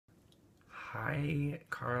Hi,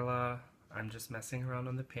 Karla. I'm just messing around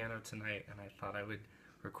on the piano tonight and I thought I would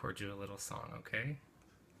record you a little song, okay?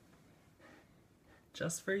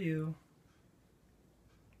 Just for you.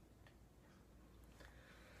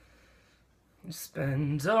 You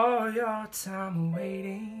spend all your time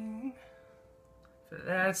waiting for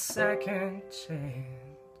that second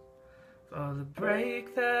chance, for the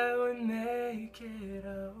break that would make it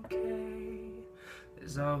okay.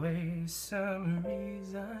 There's always some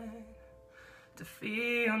reason to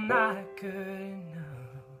feel not good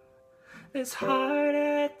enough. It's hard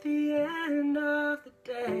at the end of the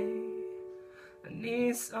day. I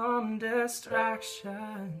need some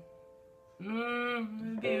distraction,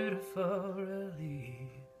 beautiful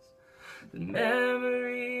release. The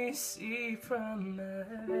memories seep from my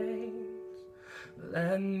veins.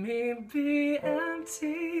 Let me be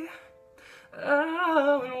empty,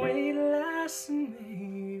 and wait less, and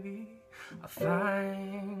maybe I'll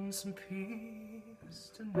find some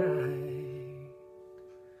peace tonight.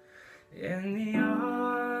 In the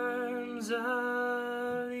arms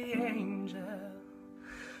of the angel,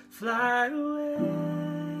 fly away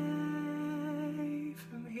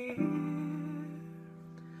from here,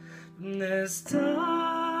 from this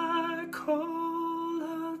dark, cold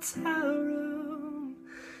hotel room,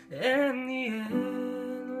 and the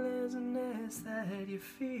endlessness that you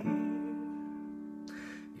feel.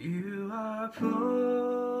 You are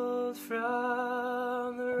pulled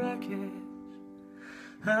from the wreckage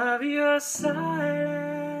of your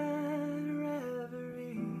silent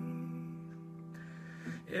reverie.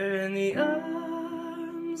 You're in the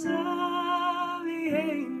arms of the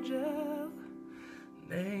angel.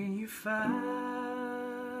 May you find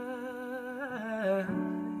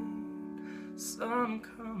some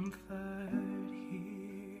comfort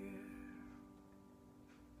here.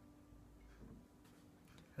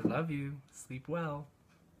 I love you. Sleep well.